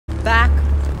Back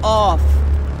off.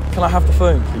 Can I have the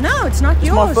phone? No, it's not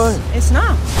yours. It's my phone. It's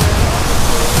not.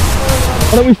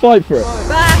 Why don't we fight for it?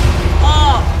 Back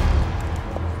off.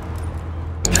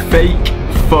 Fake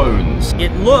phones.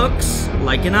 It looks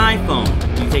like an iPhone.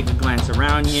 You take a glance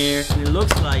around here, and it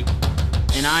looks like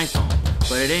an iPhone,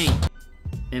 but it ain't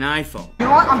an iPhone. You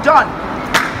know what? I'm done.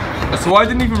 So I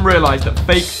didn't even realise that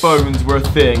fake phones were a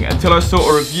thing until I saw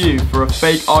a review for a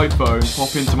fake iPhone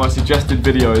pop into my suggested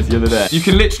videos the other day. You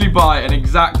can literally buy an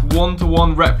exact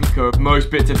one-to-one replica of most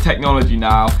bits of technology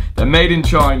now. They're made in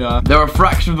China, they're a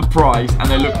fraction of the price, and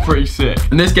they look pretty sick.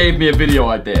 And this gave me a video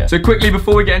idea. So quickly,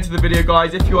 before we get into the video,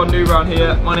 guys, if you are new around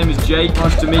here, my name is Jake,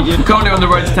 nice to meet you. I'm currently on the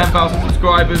road to 10,000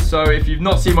 subscribers, so if you've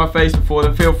not seen my face before,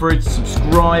 then feel free to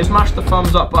subscribe. Smash the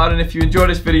thumbs up button if you enjoy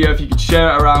this video, if you could share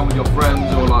it around with your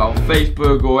friends or like on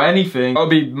Facebook or anything, that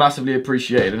would be massively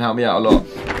appreciated and help me out a lot.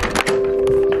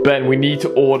 Ben, we need to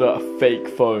order a fake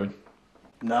phone.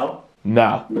 No.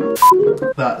 Now.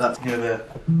 That's good.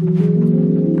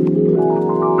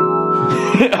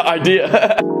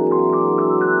 Idea.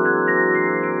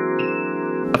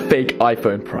 A fake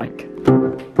iPhone prank.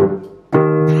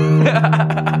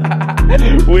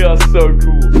 We are so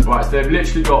cool. Right, so they've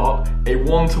literally got a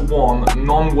one-to-one,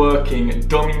 non-working,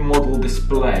 dummy model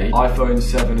display iPhone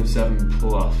 7 and 7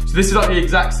 Plus. So this is like the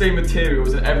exact same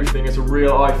materials and everything as a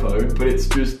real iPhone, but it's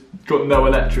just got no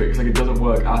electrics, like it doesn't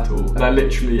work at all. They're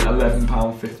literally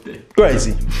 £11.50.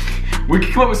 Crazy. We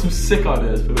could come up with some sick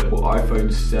ideas for this.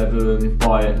 iPhone 7,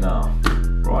 buy it now.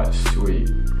 Right, sweet.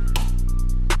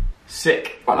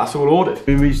 Sick. Right, that's all ordered.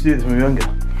 We used to do this when we were younger.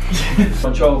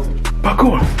 My childhood.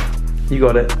 Parkour. You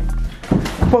got it.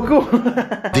 Parkour.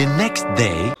 The next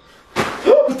day.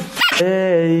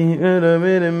 Hey, in a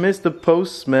minute, Mr.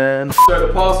 Postman. So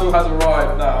the parcel has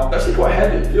arrived now. It's actually quite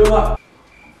heavy, feel that?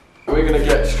 We're gonna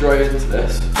get straight into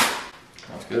this.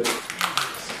 That's good.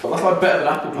 Well, that's like better than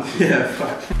Apple Pie. Yeah,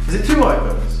 fuck. Is it 2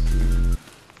 iPhones?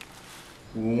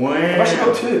 Wow. I've actually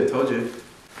got 2. Told you.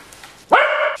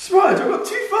 Smudge, I've got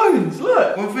 2 phones,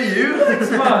 look! One for you. Look,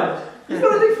 Smudge! You've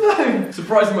got a new phone!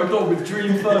 Surprising my dog with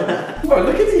dream phone. Right,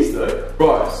 look at these though.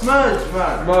 Right. Smudge,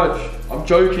 man. Smudge, I'm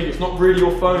joking, it's not really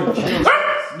your phone. Cheers.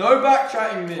 No back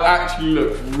chatting me. It actually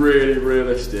looks really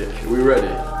realistic. Are we ready?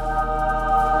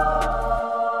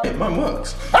 Hey, mine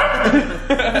works.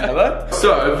 Hello?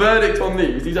 So, a verdict on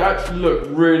these. These actually look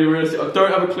really realistic. I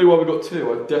don't have a clue why we got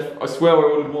 2. I swear I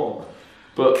ordered 1.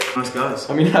 But, Nice guys.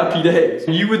 I mean, happy days.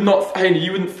 You would not, Hayley,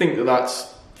 you wouldn't think that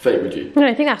that's fake, would you? No,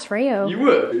 I think that's real. You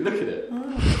would? Look at it.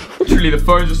 Literally, the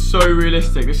phones are so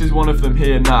realistic. This is one of them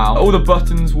here now. All the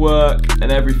buttons work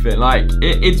and everything. Like,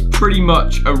 it's pretty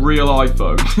much a real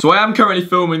iPhone. So I am currently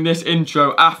filming this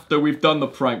intro after we've done the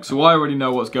prank, so I already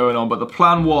know what's going on. But the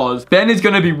plan was, Ben is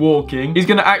going to be walking. He's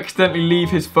going to accidentally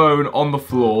leave his phone on the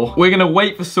floor. We're going to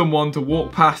wait for someone to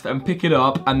walk past and pick it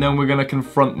up, and then we're going to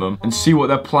confront them and see what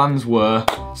their plans were.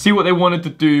 See what they wanted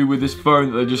to do with this phone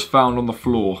that they just found on the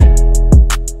floor.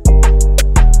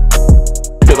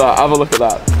 Look at that, have a look at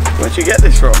that. Where'd you get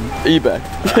this from? eBay.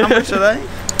 How much are they?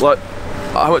 Like,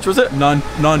 how much was it?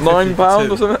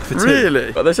 £9 or something?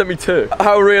 Really? But they sent me 2.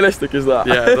 How realistic is that?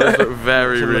 Yeah, those look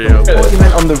very real. I thought you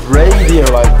meant on the radio,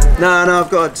 like. No, I've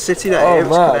got a city that Oh,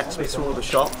 connects me to all the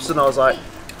shops, and I was like,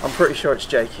 I'm pretty sure it's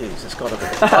JQ's, it's gotta be.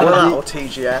 Either that or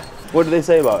TGF. What did they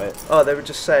say about it? Oh, they were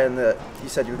just saying that you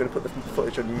said you were going to put the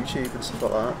footage on YouTube and stuff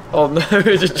like that. Oh no,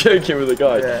 we're just joking with the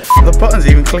guy. Yeah. The buttons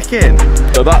even click in.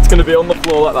 So that's going to be on the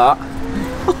floor like that.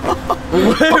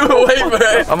 wait for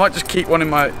it. I might just keep one in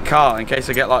my car in case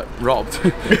I get like robbed.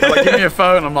 Like, give me a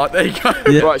phone, I'm like, there you go.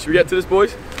 Yeah. Right, should we get to this,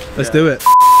 boys? Let's do it.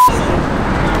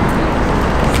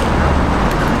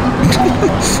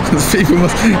 People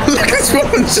must look. This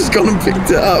woman's just gone and picked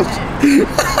it up.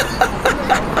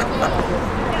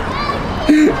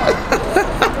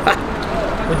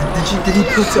 Did he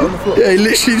put it on the floor? Yeah, he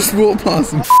literally just walked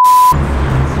past him. I'm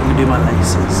going to do my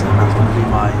laces, and that's going to be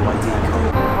my decal.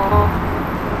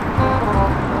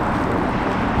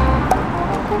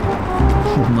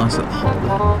 Nice little hole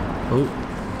there. Oh.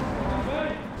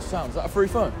 Sounds, is that a free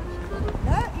phone?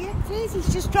 No, yeah, it is.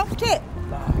 He's just dropped it.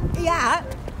 Yeah.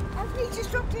 He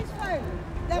just dropped his phone.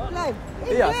 That bloke.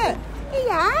 He has? He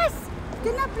has.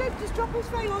 Didn't that bloke just drop his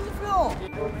phone on the floor?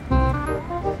 Oh,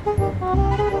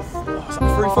 is that a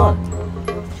free phone?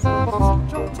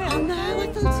 Dropped it. Oh no, I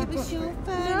thought it was your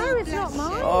phone. No, it's not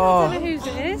mine. Oh. I don't know whose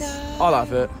it is. I'll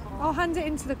have it. I'll hand it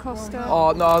into the Costa.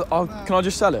 Oh no, can I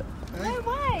just sell it? No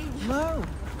way. No.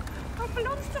 It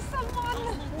belongs to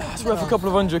someone. That's worth a couple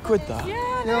of £100 that.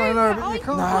 Yeah, No, but you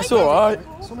can't. Nah, it's alright.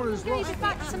 Someone who's Leave it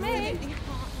back to me.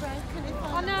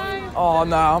 I know. Oh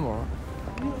no, I'm alright.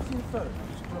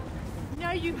 No,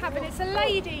 No, you haven't. It's a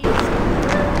lady.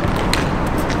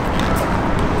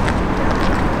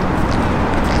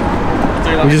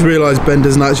 We just realised Ben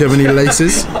doesn't actually have any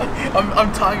laces.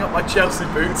 I'm tying up my Chelsea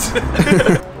boots. Is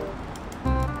that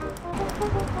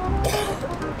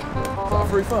a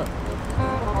free phone?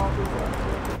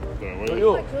 What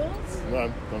yours? No,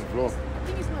 on the floor. I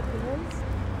think it's my girl's.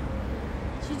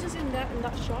 She's just in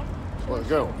that shop. What, a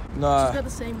girl? Nah. She's got the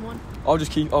same one.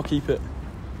 I'll keep it.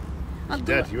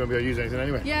 Dead, you won't be able to use anything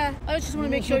anyway. Yeah, I just want to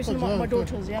make sure it's not my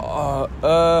daughter's, yeah? I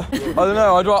don't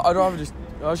know, I'd rather just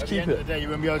keep At the end of the it. day, you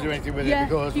won't be able to do anything with Yeah, it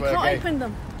because you we're can't okay. open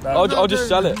them. I'll just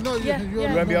sell it. Yeah, You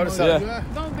won't be able to sell it.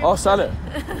 I'll sell it.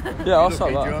 Yeah, I'll sell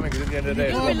Okay, do you know what I that. mean? Because at the end of the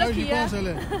day, You'll be lucky,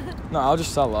 yeah? No, I'll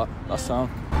just sell that. That's sound.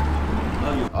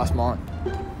 That's mine.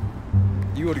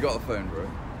 You already got the phone, bro.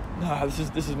 Nah,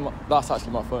 that's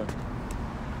actually my phone.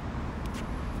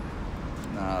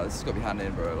 Nah, this has got to be handed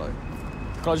in, bro. Like,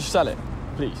 Can I just sell it,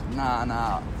 please? nah.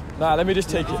 Nah, let me just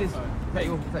take it. Take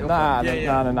your Nah,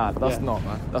 phone. nah. That's not,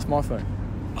 man. That's my phone.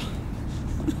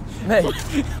 Mate,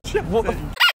 what the f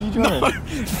are you doing?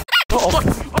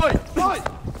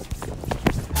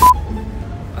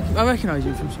 I recognise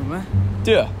you from somewhere.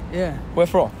 Do you? Yeah. Where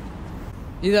from?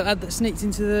 You that lad that sneaked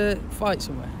into the fight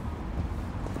somewhere?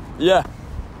 Yeah.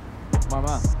 My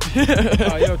man.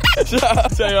 Oh, you're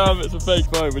Say it's a fake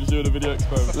phone, but you're doing a video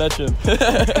experiment. Legend.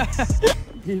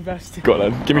 you bastard. Go on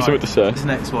then, give me something to say. This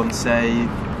next one, say,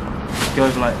 go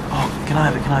over like, oh, can I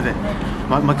have it?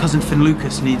 My cousin Finn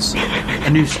Lucas needs a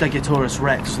new Stegosaurus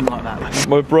Rex, something like that. Like,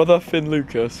 My brother Finn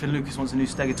Lucas. Finn Lucas wants a new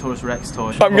Stegosaurus Rex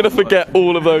toy. I'm gonna forget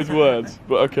all of those words,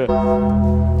 but okay.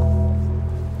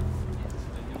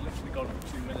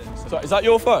 So, is that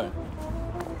your phone?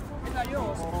 Is that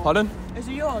yours? Pardon? Is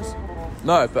it yours?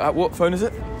 No, but what phone is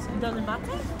it? It doesn't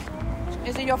matter.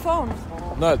 Is it your phone?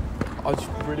 No, I just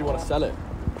really want to sell it.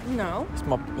 No. It's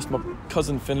my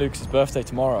cousin Finn Lucas's birthday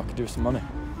tomorrow. I could do with some money.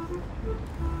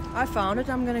 I found it.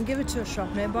 I'm going to give it to a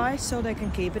shop nearby so they can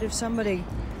keep it. If somebody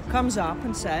comes up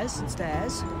and says it's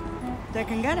theirs, they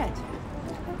can get it.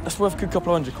 That's worth a good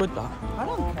couple of £100, that. I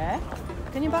don't care.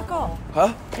 Can you back off?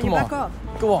 Huh? Can you back off?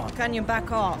 Go on. Can you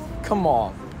back off? Come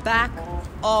on. Back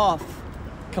off.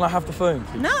 Can I have the phone,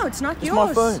 please? No, it's not It's yours.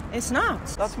 my phone. It's not.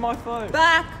 That's my phone.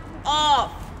 Back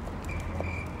off.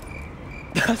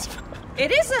 That's... It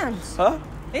isn't. Huh?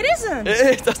 It isn't. It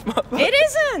is. That's my phone. It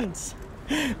isn't.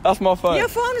 That's my phone. Your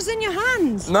phone is in your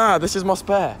hands. Nah, this is my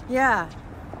spare. Yeah.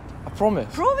 I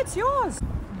promise. Prove it's yours.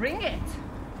 Ring it.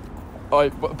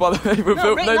 Alright, by the way, we're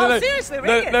filming. No, seriously,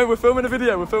 ring it. No, we're filming a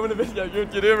video. You're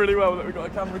doing really well that we've got a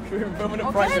camera crew. We're filming a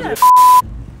prank video. Is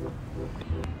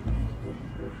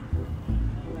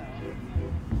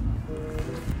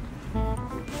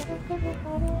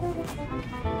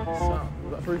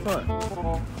that a free phone?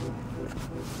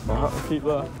 I'll keep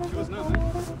that.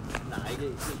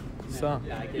 Sam,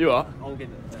 you are? I'll give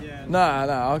it. Nah,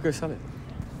 I'll go sell it.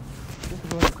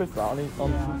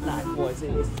 What is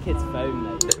it? It's the kid's phone,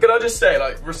 mate. Can I just say,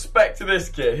 like, respect to this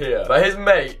kid here. Like, his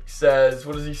mate says,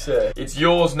 what does he say? It's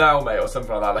yours now, mate, or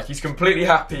something like that. Like, he's completely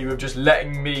happy with just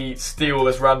letting me steal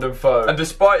this random phone. And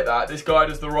despite that, this guy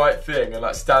does the right thing and,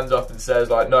 like, stands up and says,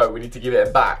 like, no, we need to give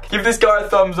it back. Give this guy a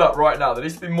thumbs up right now. There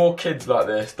needs to be more kids like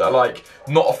this that are, like,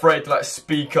 not afraid to, like,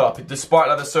 speak up, despite,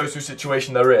 like, the social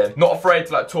situation they're in. Not afraid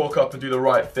to, like, talk up and do the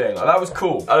right thing. Like, that was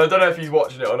cool. And I don't know if he's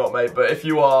watching it or not, mate, but if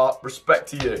you are, respect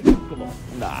to you. Come on.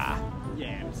 Nah.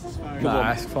 Yeah, it's his phone.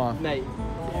 Nah, it's fine. Mate.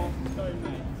 Yeah, it's his phone,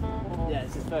 mate. Yeah,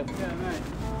 it's his phone. Yeah, mate.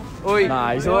 Oi.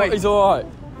 Nah, he's alright.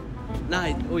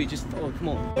 Nah, oi, just, oh, come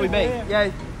on. Oi, mate.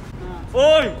 Yeah.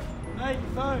 Oi! Mate,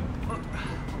 your phone.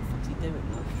 What's he doing,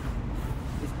 man?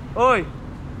 Oi.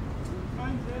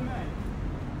 Phone's here, mate.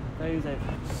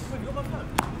 Wait, you got my phone?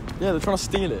 Yeah, they're trying to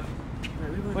steal it.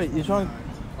 Wait, you're trying...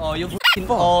 Oh, you're f***ing...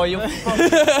 Oh, you're Yeah.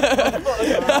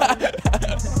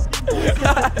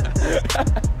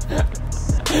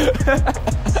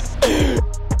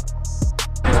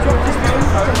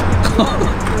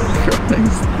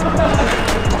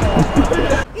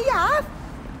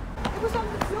 It was on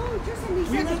the floor, just and he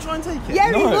said... You want to try and take it?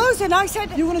 Yeah, he was, and I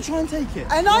said... You want to try and take it?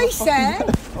 And I said...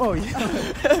 Oh, yeah.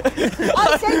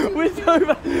 I said... We're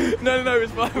filming... No,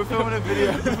 it's fine. We're filming a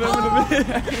video.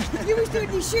 You was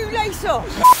doing your shoelace up.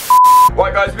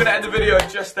 Right guys, we're going to end the video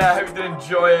just there. Hope you did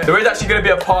enjoy it. There is actually going to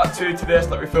be a part 2 to this.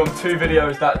 Like, we filmed 2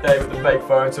 videos that day with the fake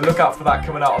phone, so look out for that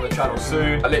coming out on the channel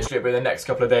soon. Literally it'll be the next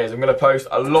couple of days. I'm going to post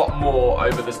a lot more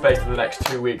over the space of the next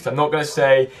 2 weeks. I'm not going to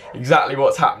say exactly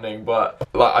what's happening, but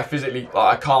like I physically,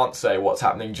 like, I can't say what's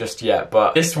happening just yet.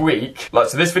 But this week, like,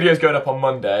 so this video is going up on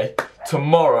Monday.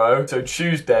 tomorrow, so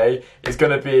Tuesday, is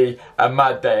going to be a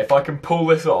mad day. If I can pull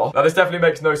this off, now this definitely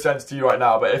makes no sense to you right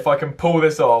now, but if I can pull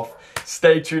this off,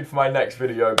 stay tuned for my next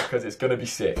video because it's going to be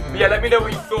sick. But yeah, let me know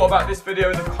what you thought about this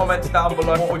video in the comments down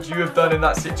below. What would you have done in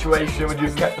that situation? Would you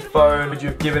have kept the phone? Would you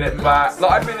have given it back?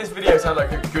 Like, I think this video sounds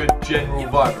like a good general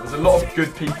vibe. There's a lot of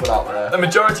good people out there. The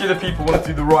majority of the people want to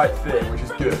do the right thing, which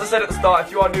is good. As I said at the start,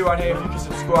 if you are new around here, if you can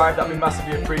subscribe, that'd be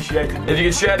massively appreciated. If you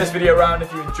can share this video around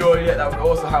if you enjoyed it, that would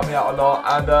also help me out a lot.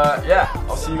 And yeah,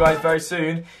 I'll see you guys very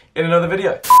soon in another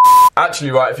video.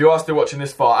 Actually, right, if you are still watching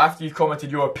this far, after you've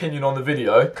commented your opinion on the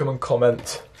video, come and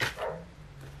comment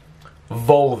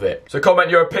Volvic. So comment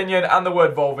your opinion and the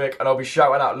word Volvic, and I'll be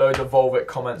shouting out loads of Volvic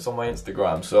comments on my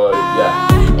Instagram. So yeah.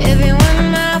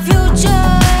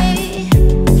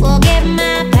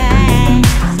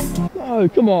 No,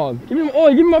 come on. Give me my phone. What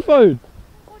do you mean your phone?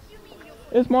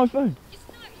 It's my phone. It's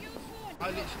not your phone. I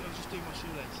literally was just doing my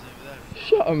shoelaces over there.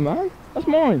 Shut up, man. That's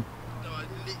mine. No, I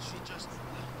literally just left the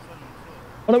phone on the floor.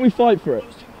 Why don't we fight for it? I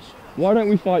was doing my shoelaces. Why don't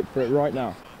we fight for it right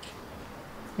now?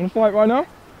 Wanna fight right now?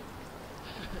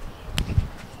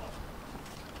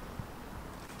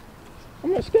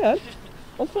 I'm not scared.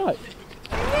 I'll fight.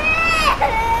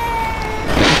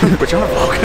 Which I'm a vlog.